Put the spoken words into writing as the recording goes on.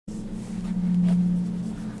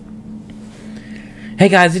Hey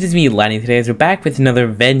guys, it is me, Lanny, today as we're back with another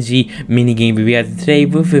Venge minigame review. Today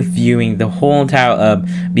we're reviewing the whole entire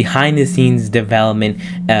behind the scenes development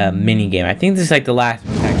minigame. I think this is like the last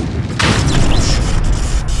one.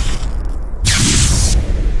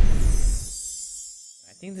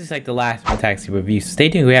 Taxi review, so stay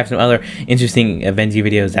tuned. We have some other interesting Venge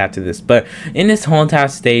videos after this, but in this whole entire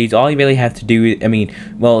stage, all you really have to do is,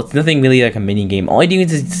 it's nothing really like a mini game. All you do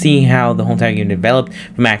is see how the whole entire game developed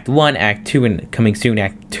from Act 1, Act 2, and coming soon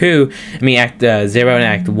Act 2, Act 0 and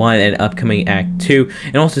Act 1, and upcoming Act 2,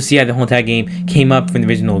 and also see how the whole entire game came up from the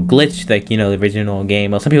original glitch, like, the original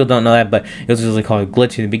game. Well, some people don't know that, but it was really called a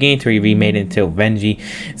glitch in the beginning to be remade into Venge.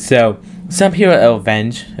 So some people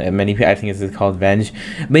Venge, many people I think it's called Venge.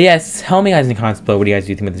 But yes, tell me guys in the comments below what do you guys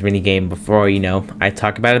do think about this mini game before I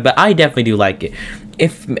talk about it. But I definitely do like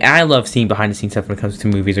it. I love seeing behind the scenes stuff when it comes to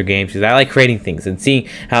movies or games, because I like creating things, and seeing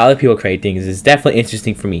how other people create things is definitely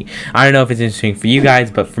interesting for me. I don't know if it's interesting for you guys,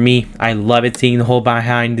 but for me, I love it, seeing the whole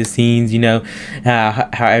behind the scenes, how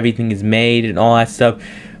everything is made and all that stuff.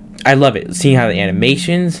 I love it, seeing how the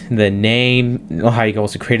animations, the name, how you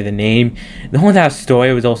also created the name. The whole entire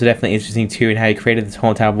story was also definitely interesting too, and how you created this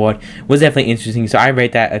whole entire world was definitely interesting. So I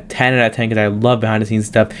rate that a 10 out of 10 because I love behind the scenes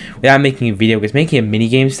stuff without making a video, because making a mini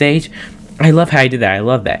game stage, I love how I did that. I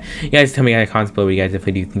love that. You guys tell me in the comments below what you guys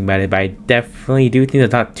definitely do think about it, but I definitely do think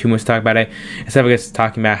there's not too much to talk about it, except for just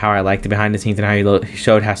talking about how I like the behind the scenes and how you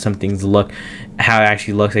showed how some things look, how it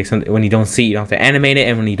actually looks like something. When you don't see, you don't have to animate it,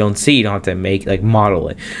 and when you don't see, you don't have to model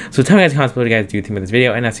it. So tell me guys in the comments below what you guys do think about this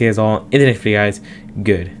video, and I'll see you guys all in the next video, guys.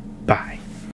 Goodbye.